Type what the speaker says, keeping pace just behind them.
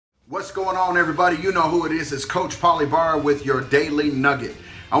What's going on, everybody? You know who it is. It's Coach Paulie Barr with your Daily Nugget.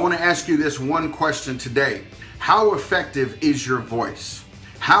 I want to ask you this one question today. How effective is your voice?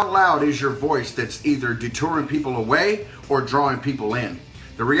 How loud is your voice that's either deterring people away or drawing people in?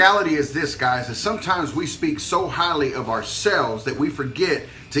 The reality is this, guys, is sometimes we speak so highly of ourselves that we forget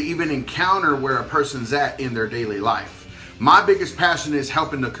to even encounter where a person's at in their daily life. My biggest passion is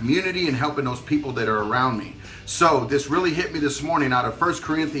helping the community and helping those people that are around me. So this really hit me this morning out of 1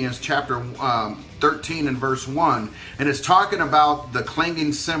 Corinthians chapter 13 and verse 1. And it's talking about the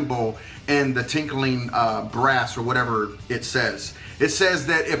clanging cymbal and the tinkling brass, or whatever it says. It says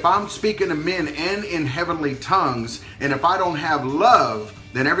that if I'm speaking to men and in heavenly tongues, and if I don't have love,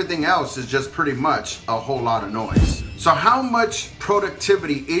 then everything else is just pretty much a whole lot of noise. So how much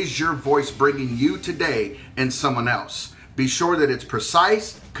productivity is your voice bringing you today and someone else? Be sure that it's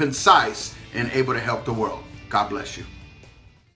precise, concise, and able to help the world. God bless you.